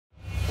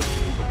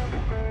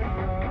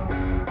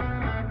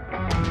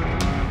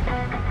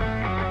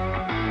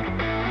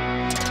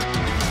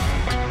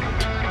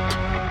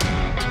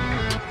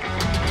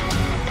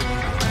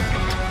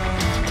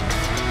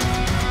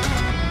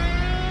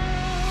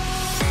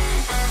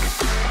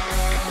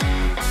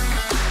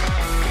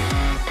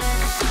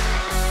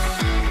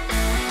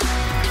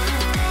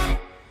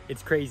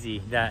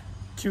crazy that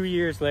 2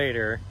 years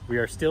later, we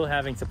are still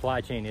having supply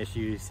chain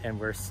issues and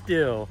we're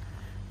still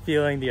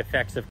feeling the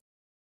effects of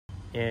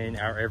in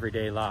our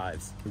everyday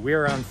lives.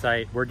 We're on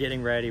site, we're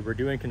getting ready, we're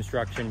doing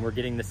construction, we're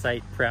getting the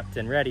site prepped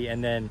and ready,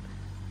 and then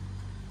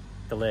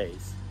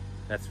delays.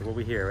 That's what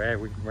we hear, right?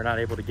 We're not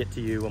able to get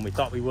to you when we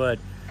thought we would.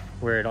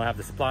 We don't have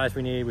the supplies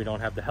we need, we don't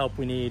have the help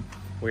we need.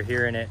 We're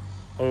hearing it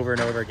over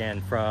and over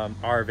again from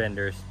our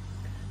vendors.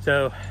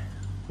 So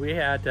we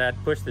had to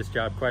push this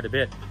job quite a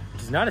bit,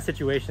 which is not a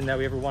situation that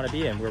we ever want to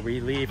be in, where we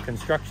leave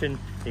construction.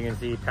 You can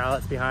see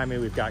pallets behind me,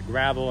 we've got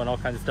gravel and all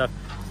kinds of stuff.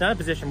 It's not a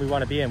position we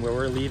want to be in, where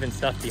we're leaving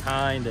stuff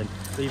behind and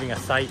leaving a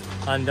site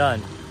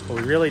undone. But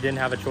we really didn't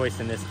have a choice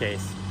in this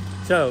case.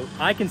 So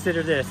I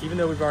consider this, even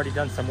though we've already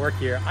done some work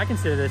here, I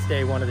consider this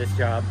day one of this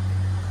job.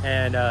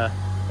 And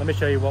let me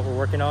show you what we're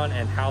working on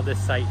and how this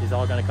site is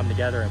all going to come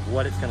together and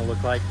what it's going to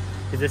look like,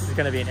 because this is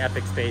going to be an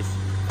epic space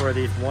for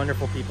these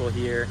wonderful people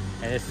here,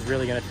 and this is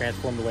really going to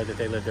transform the way that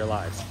they live their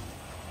lives.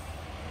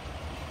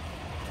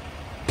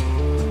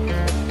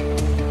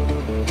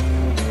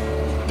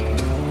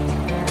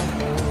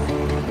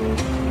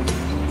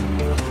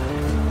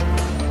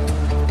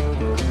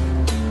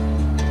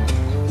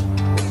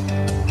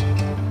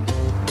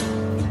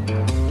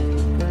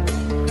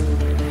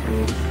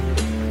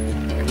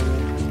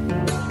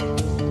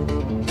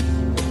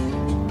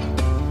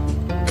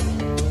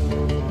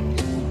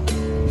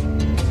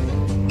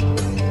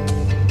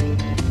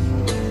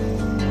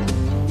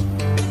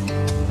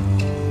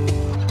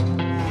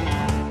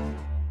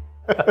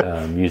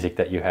 Music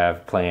that you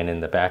have playing in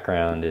the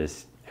background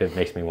it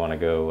makes me want to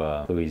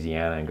go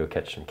Louisiana and go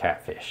catch some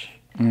catfish.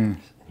 You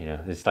know,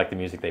 it's like the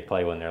music they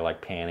play when they're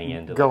like panning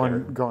into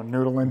going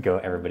noodling.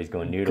 Everybody's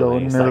going noodling.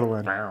 Going it's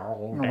noodling.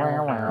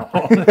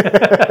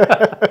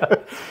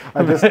 Like,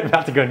 I'm just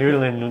about to go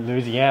noodling in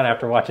Louisiana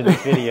after watching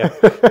this video.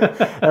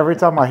 Every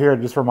time I hear it,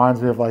 it just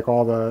reminds me of like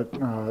all the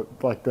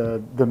like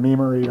the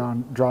memery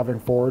on driving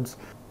Fords.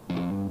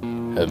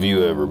 Have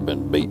you ever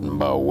been beaten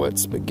by a wet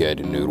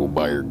spaghetti noodle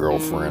by your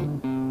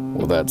girlfriend?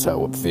 Well, that's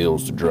how it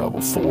feels to drive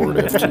a Ford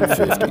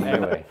F-250.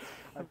 Anyway,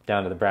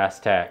 down to the brass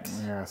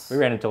tacks. Yes. We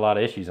ran into a lot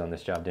of issues on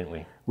this job, didn't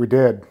we? We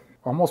did.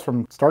 Almost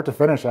from start to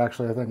finish,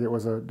 actually. I think it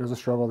was a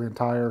struggle the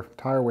entire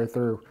way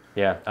through.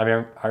 Yeah,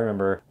 I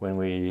remember when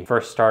we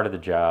first started the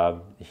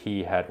job,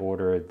 he had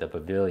ordered the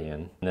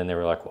pavilion, and then they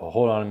were like, well,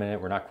 hold on a minute,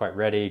 we're not quite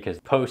ready because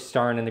posts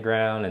aren't in the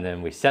ground, and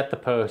then we set the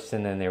posts,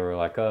 and then they were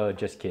like, oh,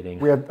 just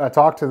kidding. I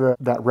talked to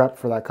that rep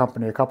for that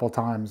company a couple of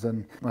times,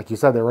 and like you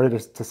said, they're ready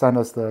to send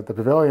us the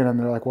pavilion, and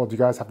they're like, well, do you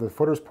guys have the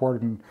footers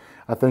poured? And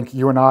I think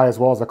you and I, as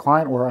well as the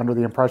client, were under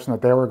the impression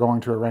that they were going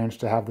to arrange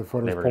to have the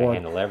footers poured. They were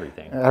going to handle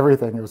everything.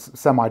 Everything. It was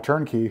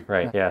semi-turnkey.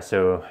 Right, yeah,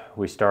 so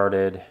we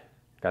started,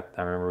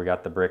 I remember we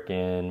got the brick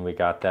in, we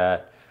got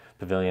that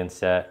pavilion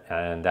set,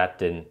 and that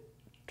didn't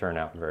turn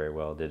out very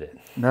well, did it?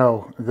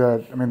 No,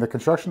 the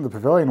construction of the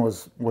pavilion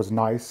was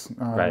nice.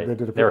 Right,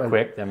 they were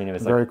quick. I mean, it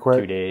was like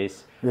quick. 2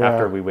 days Yeah.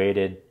 after we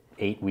waited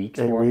 8 weeks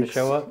for them to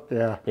show up.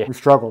 Yeah, we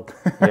struggled.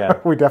 Yeah.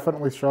 We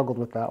definitely struggled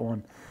with that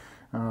one.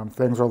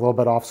 Things were a little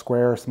bit off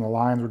square. Some of the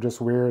lines were just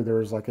weird. There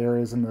was like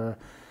areas in the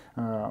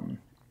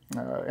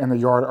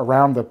yard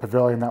around the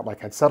pavilion that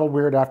like had settled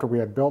weird after we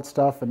had built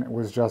stuff, and it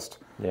was just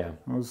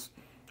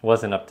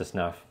wasn't up to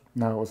snuff.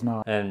 No, it was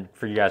not. And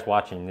for you guys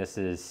watching, this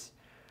is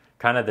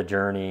kind of the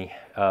journey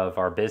of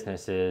our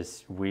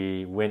businesses.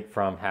 We went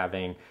from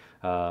having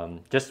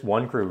just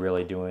one crew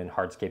really doing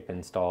hardscape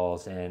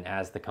installs, and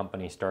as the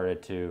company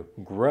started to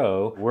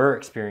grow, we're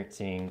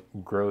experiencing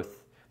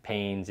growth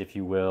pains, if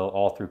you will,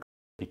 all through,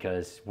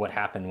 because what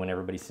happened when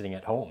everybody's sitting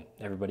at home?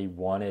 Everybody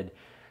wanted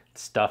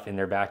stuff in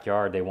their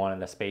backyard. They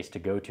wanted a space to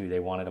go to.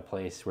 They wanted a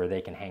place where they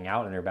can hang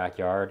out in their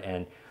backyard,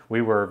 and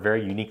we were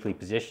very uniquely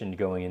positioned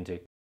going into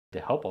to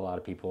help a lot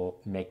of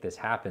people make this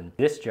happen.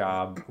 This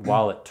job,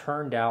 while it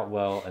turned out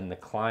well and the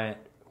client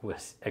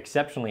was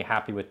exceptionally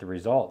happy with the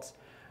results,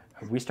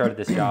 we started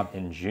this job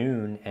in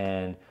June,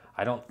 and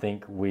I don't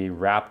think we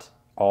wrapped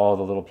all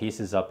the little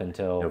pieces up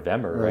until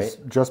November, right?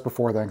 Just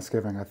before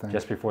Thanksgiving, I think.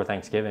 Just before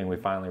Thanksgiving, we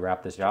finally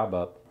wrapped this job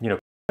up. You know,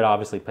 it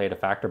obviously played a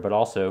factor, but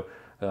also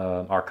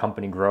our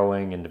company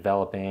growing and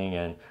developing,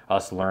 and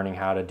us learning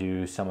how to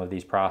do some of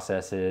these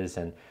processes,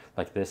 and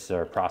like this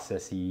are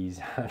processes,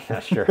 I'm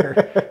not sure.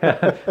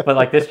 But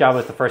like this job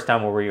was the first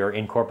time where we were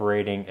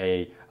incorporating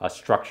a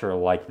structure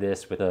like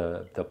this with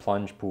the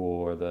plunge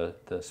pool or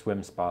the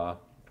swim spa.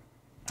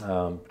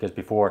 Because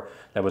before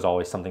that was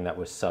always something that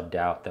was subbed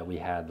out, that we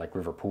had like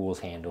River Pools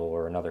handle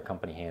or another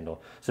company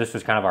handle. So this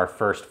was kind of our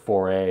first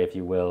foray, if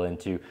you will,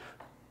 into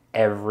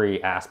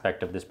every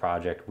aspect of this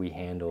project we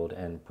handled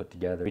and put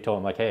together. We told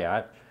him like,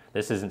 hey,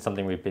 this isn't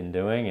something we've been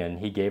doing, and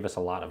he gave us a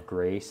lot of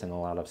grace and a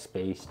lot of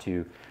space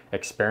to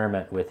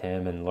experiment with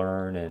him and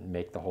learn and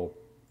make the whole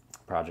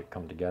project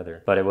come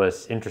together. But it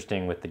was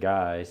interesting with the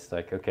guys,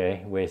 like,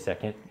 okay, wait a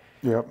second.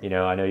 Yep. You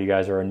know, I know you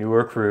guys are a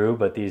newer crew,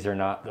 but these are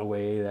not the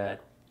way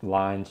that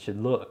lines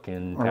should look,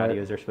 and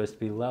patios are supposed to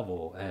be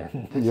level.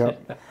 And yep.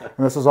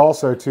 And this is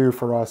also too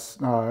for us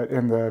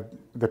in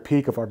the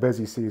peak of our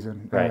busy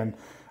season. Right. And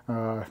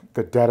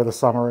the dead of the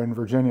summer in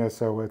Virginia,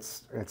 so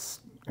it's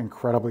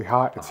incredibly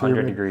hot. It's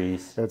 100 humid.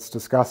 degrees. It's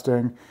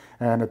disgusting.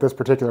 And at this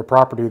particular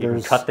property, You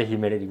there's can cut the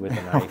humidity with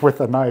a knife.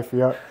 with a knife.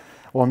 Yeah.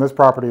 Well, in this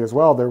property as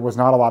well, there was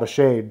not a lot of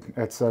shade.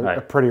 It's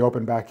a pretty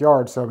open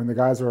backyard, so I mean the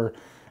guys are,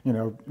 you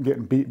know,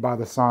 getting beat by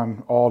the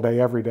sun all day,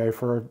 every day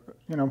for,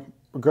 you know,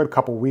 a good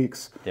couple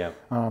weeks. Yeah.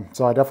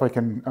 So I definitely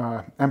can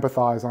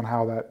empathize on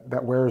how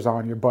that wears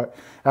on you. But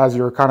as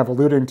you're kind of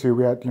alluding to,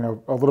 we had, you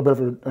know, a little bit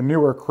of a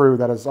newer crew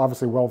that is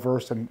obviously well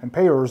versed in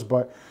pavers,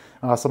 but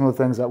some of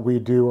the things that we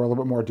do are a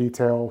little bit more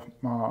detail.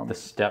 The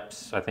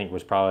steps, I think,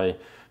 was probably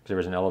because there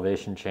was an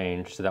elevation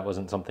change, so that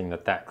wasn't something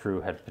that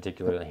crew had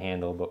particularly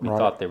handled, but we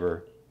thought they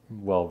were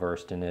well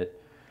versed in it.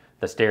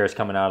 The stairs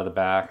coming out of the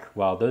back,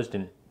 well, those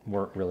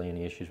weren't really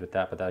any issues with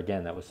that, but that,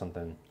 again, that was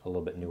something a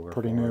little bit newer.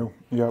 Pretty new.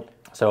 Yep.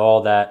 So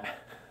all that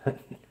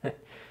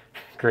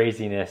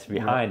craziness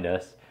behind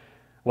us,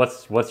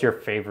 what's your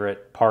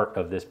favorite part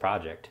of this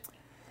project?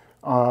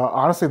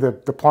 Honestly, the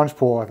plunge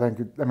pool, I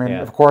think, I mean,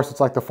 of course, it's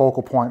like the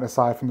focal point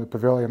aside from the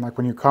pavilion. Like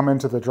when you come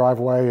into the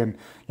driveway and,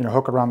 you know,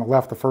 hook around the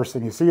left, the first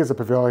thing you see is a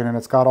pavilion, and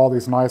it's got all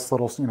these nice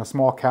little, you know,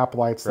 small cap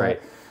lights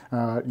that,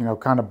 you know,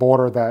 kind of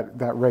border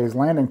that raised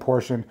landing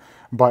portion.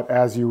 But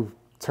as you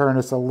turn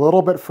just a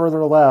little bit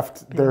further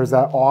left, there's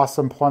that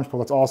awesome plunge pool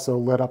that's also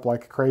lit up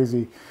like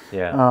crazy.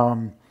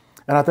 Yeah.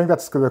 And I think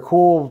that's the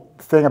cool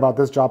thing about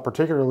this job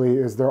particularly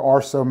is there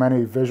are so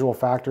many visual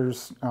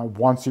factors.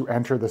 Once you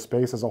enter the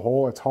space as a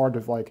whole, it's hard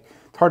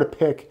to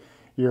pick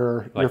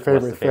your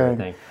favorite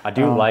thing. I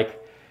do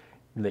like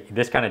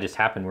this kind of just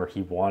happened where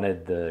he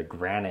wanted the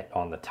granite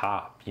on the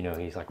top. You know,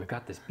 he's like, we've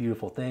got this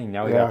beautiful thing.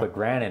 Now we got to put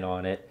granite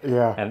on it.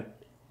 Yeah. And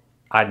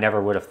I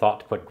never would have thought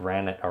to put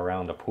granite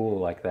around a pool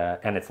like that.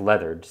 And it's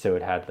leathered, so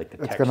it had like the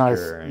texture.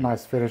 It's a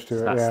nice finish to it.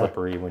 It's not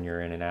slippery when you're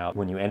in and out.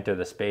 When you enter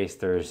the space,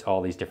 there's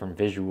all these different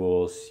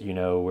visuals, you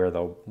know, where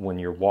when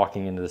you're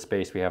walking into the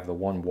space, we have the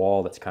one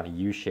wall that's kind of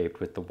U-shaped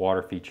with the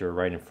water feature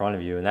right in front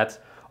of you. And that's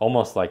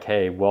almost like,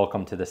 hey,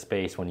 welcome to the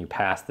space. When you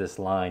pass this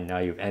line, now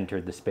you've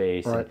entered the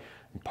space. Right.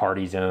 And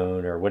party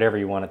zone or whatever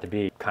you want it to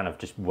be, kind of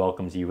just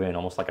welcomes you in,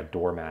 almost like a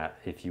doormat,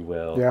 if you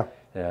will. Yeah.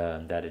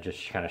 That it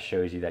just kind of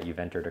shows you that you've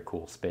entered a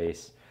cool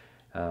space.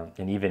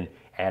 And even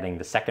adding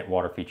the second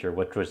water feature,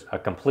 which was a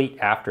complete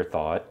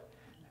afterthought,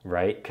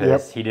 right?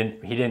 Because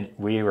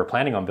we were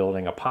planning on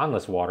building a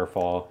pondless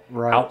waterfall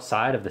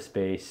outside of the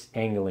space,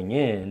 angling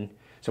in.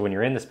 So when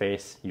you're in the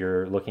space,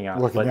 you're looking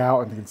out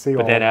and you can see.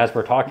 But then as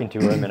we're talking to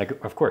him, and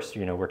of course,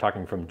 you know, we're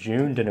talking from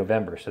June to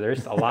November, so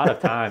there's a lot of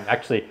time.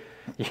 Actually,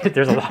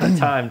 there's a lot of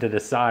time to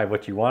decide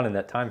what you want in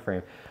that time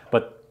frame.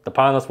 But the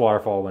pondless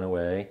waterfall went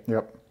away.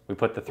 Yep. We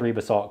put the 3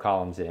 basalt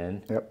columns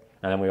in. Yep.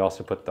 And then we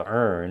also put the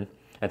urn.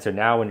 And so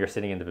now when you're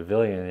sitting in the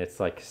pavilion, it's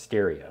like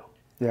stereo.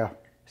 Yeah.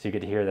 So you get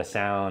to hear the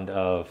sound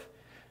of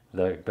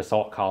the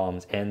basalt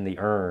columns and the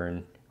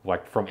urn,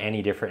 like from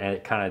any different, and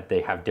it kind of,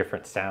 they have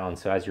different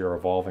sounds. So as you're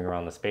revolving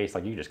around the space,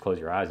 like you just close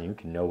your eyes and you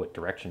can know what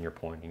direction you're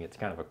pointing. It's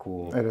kind of a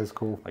cool. It is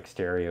cool. Like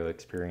stereo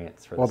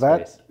experience for the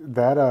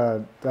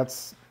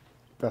space.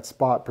 That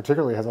spot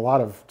particularly has a lot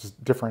of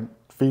just different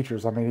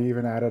features. I mean, he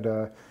even added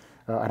an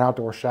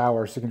outdoor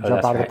shower, so you can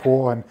jump out of the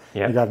pool and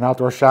you got an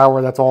outdoor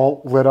shower that's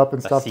all lit up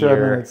and stuff too.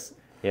 I mean,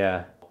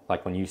 yeah,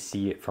 like when you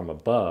see it from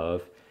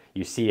above,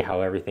 you see how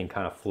everything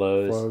kind of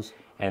flows.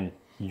 And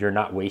you're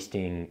not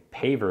wasting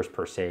pavers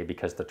per se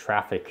because the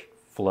traffic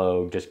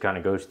flow just kind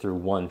of goes through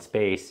one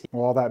space.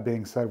 Well, all that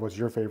being said, what's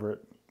your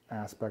favorite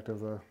aspect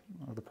of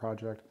the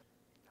project?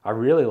 I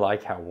really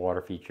like how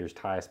water features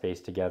tie a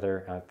space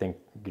together. I think,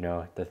 you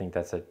know, I think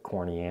that's a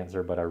corny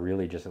answer, but I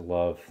really just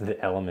love the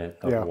element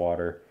of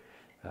water.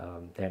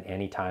 And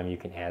anytime you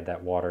can add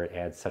that water, it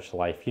adds such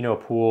life. You know, a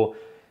pool,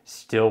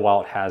 still,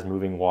 while it has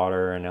moving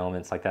water and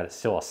elements like that, it's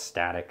still a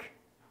static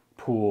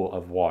pool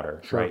of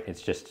water, right?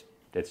 It's just,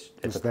 it's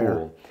a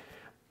pool.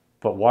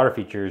 But water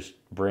features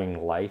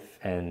bring life,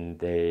 and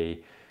they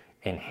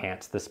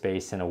enhance the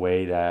space in a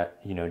way that,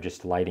 you know,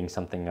 just lighting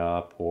something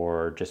up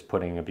or just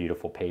putting a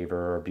beautiful paver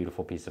or a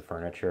beautiful piece of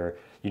furniture,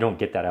 you don't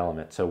get that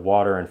element. So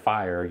water and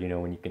fire, you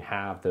know, when you can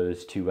have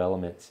those two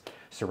elements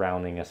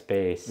surrounding a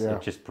space, it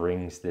just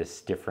brings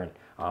this different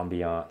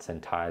ambiance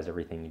and ties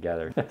everything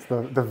together. It's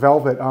the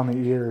velvet on the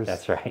ears.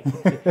 That's right.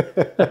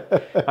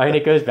 I mean,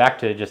 it goes back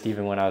to just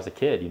even when I was a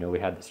kid, you know, we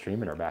had the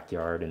stream in our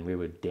backyard and we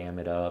would dam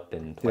it up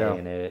and play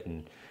in it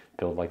and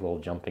build like little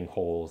jumping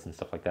holes and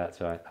stuff like that.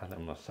 So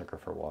I'm a sucker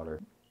for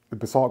water. The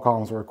basalt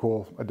columns were a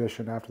cool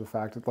addition after the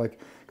fact. It's like,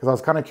 because I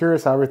was kind of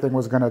curious how everything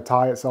was going to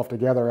tie itself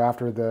together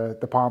after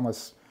the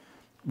pondless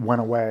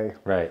went away.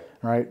 Right.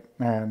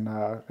 And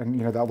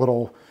you know, that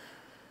little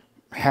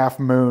half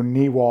moon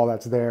knee wall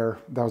that's there,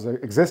 that was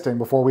existing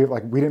before we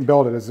didn't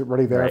build it. Is it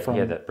already there?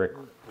 Right. That brick.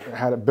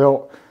 Had it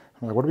built.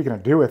 I'm like, what are we going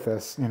to do with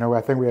this? You know,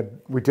 I think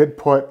we did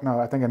put,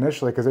 I think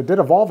initially, because it did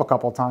evolve a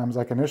couple of times.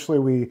 Like initially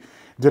we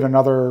did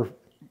another,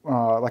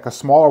 like a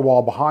smaller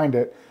wall behind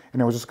it,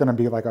 and it was just going to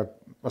be like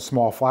a a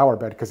small flower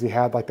bed because he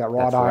had like that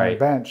wrought iron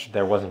bench.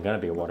 There wasn't going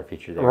to be a water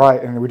feature there.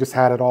 Right, and we just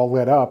had it all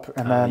lit up.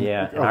 And then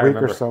a week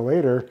or so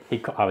later,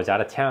 I was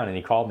out of town and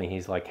he called me.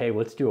 He's like, "Hey,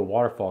 let's do a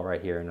waterfall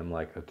right here." And I'm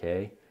like,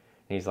 "Okay."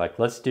 And he's like,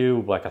 "Let's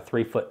do like a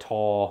 3-foot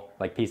tall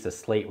like piece of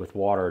slate with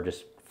water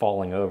just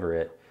falling over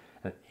it."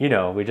 And, you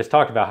know, we just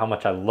talked about how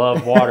much I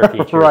love water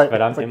features, right.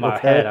 but I'm in my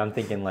head, I'm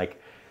thinking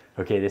like,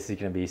 okay, this is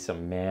going to be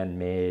some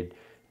man-made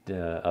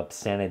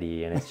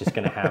obscenity, and it's just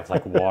going to have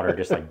like water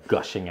just like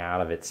gushing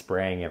out of it,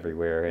 spraying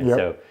everywhere. And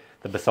so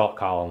the basalt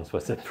columns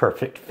was a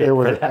perfect fit. It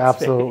was for that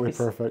absolutely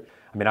space. Perfect.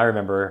 I mean, I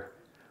remember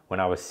when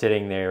I was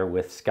sitting there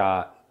with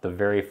Scott the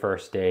very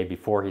first day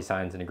before he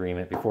signs an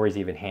agreement, before he's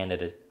even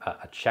handed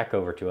a check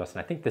over to us, and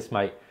I think this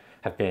might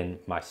have been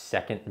my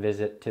second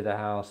visit to the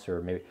house,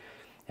 or maybe.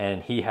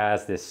 And he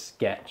has this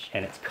sketch,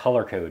 and it's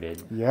color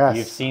coded. Yes,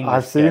 you've seen this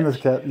I've seen this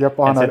sketch. Yep,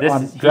 on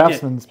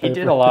Draftsman's paper. He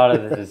did a lot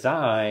of the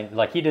design,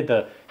 like he did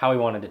how he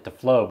wanted it to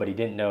flow, but he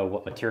didn't know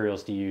what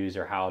materials to use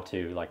or how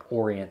to like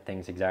orient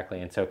things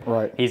exactly. And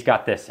so he's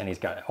got this, and he's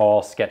got it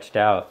all sketched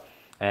out,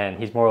 and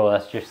he's more or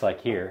less just like,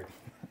 here,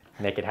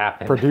 make it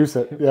happen, produce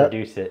it,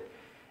 produce it,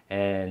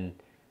 and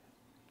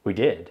we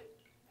did.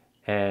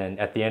 And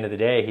at the end of the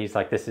day, he's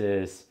like, this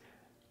is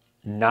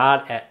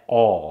not at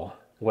all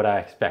what I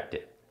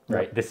expected.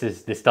 Right. This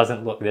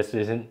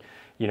isn't,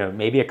 you know,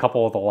 maybe a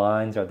couple of the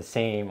lines are the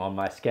same on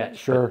my sketch.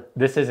 Sure.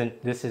 This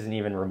isn't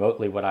even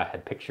remotely what I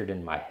had pictured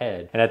in my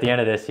head. And at the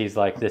end of this, he's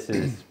like, this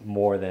is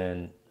more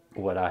than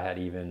what I had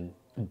even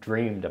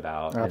dreamed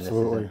about.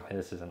 Absolutely. And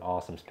this is an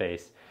awesome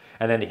space.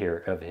 And then to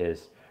hear of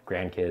his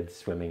grandkids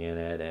swimming in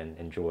it and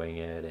enjoying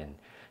it, and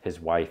his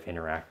wife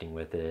interacting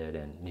with it,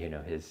 and, you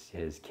know,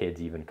 his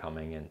kids even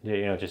coming, and,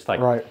 you know, just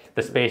like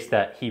the space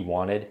that he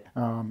wanted.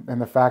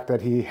 And the fact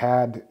that he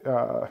had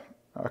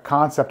a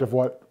concept of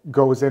what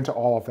goes into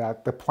all of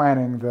that. The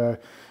planning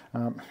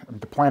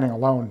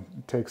alone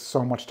takes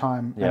so much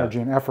time, energy,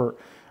 and effort.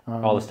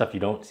 All the stuff you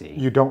don't see.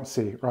 You don't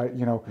see, right?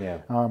 You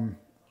know,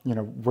 you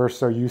know, we're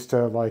so used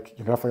to, like,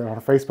 you know, definitely on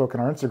our Facebook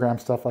and our Instagram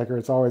stuff, like,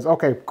 it's always,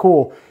 okay,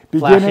 cool,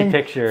 beginning,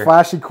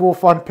 flashy, cool,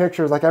 fun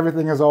pictures, like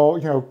everything is all,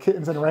 you know,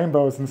 kittens and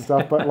rainbows and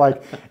stuff, but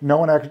like no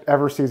one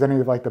ever sees any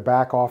of like the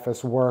back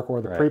office work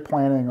or the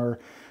pre-planning or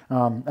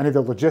any of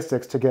the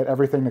logistics to get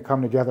everything to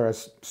come together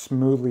as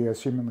smoothly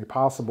as humanly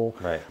possible.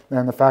 Right.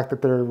 And the fact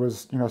that there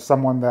was, you know,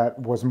 someone that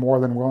was more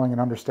than willing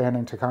and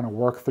understanding to kind of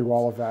work through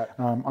all of that,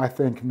 I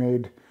think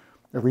made,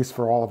 at least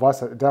for all of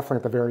us, definitely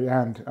at the very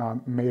end,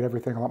 made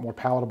everything a lot more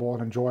palatable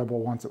and enjoyable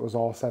once it was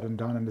all said and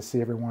done, and to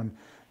see everyone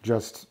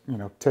just, you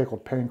know,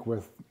 tickled pink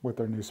with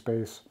their new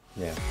space.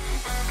 Yeah.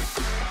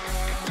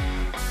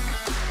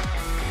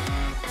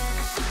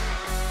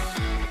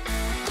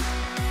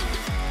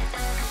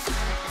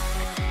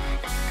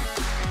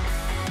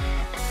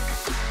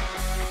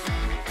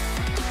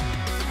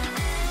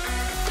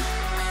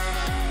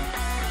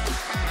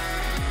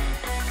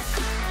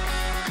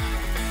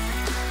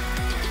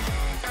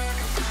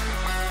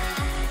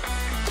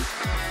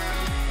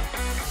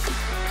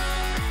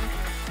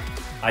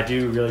 I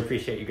do really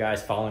appreciate you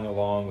guys following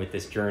along with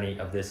this journey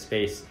of this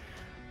space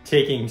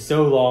taking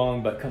so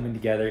long, but coming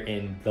together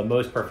in the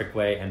most perfect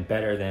way and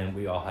better than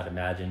we all had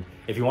imagined.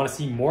 If you want to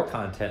see more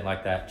content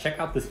like that, check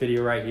out this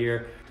video right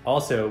here.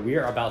 Also, we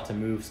are about to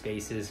move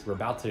spaces. We're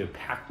about to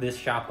pack this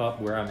shop up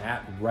where I'm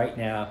at right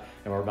now,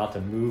 and we're about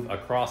to move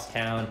across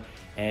town,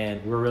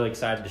 and we're really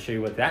excited to show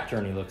you what that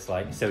journey looks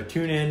like. So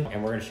tune in,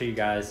 and we're going to show you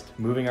guys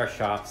moving our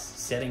shops,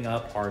 setting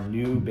up our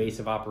new base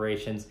of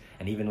operations,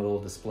 and even a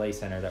little display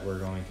center that we're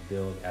going to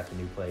build at the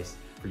new place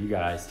for you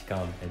guys to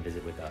come and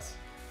visit with us.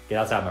 Get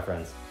outside, my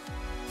friends.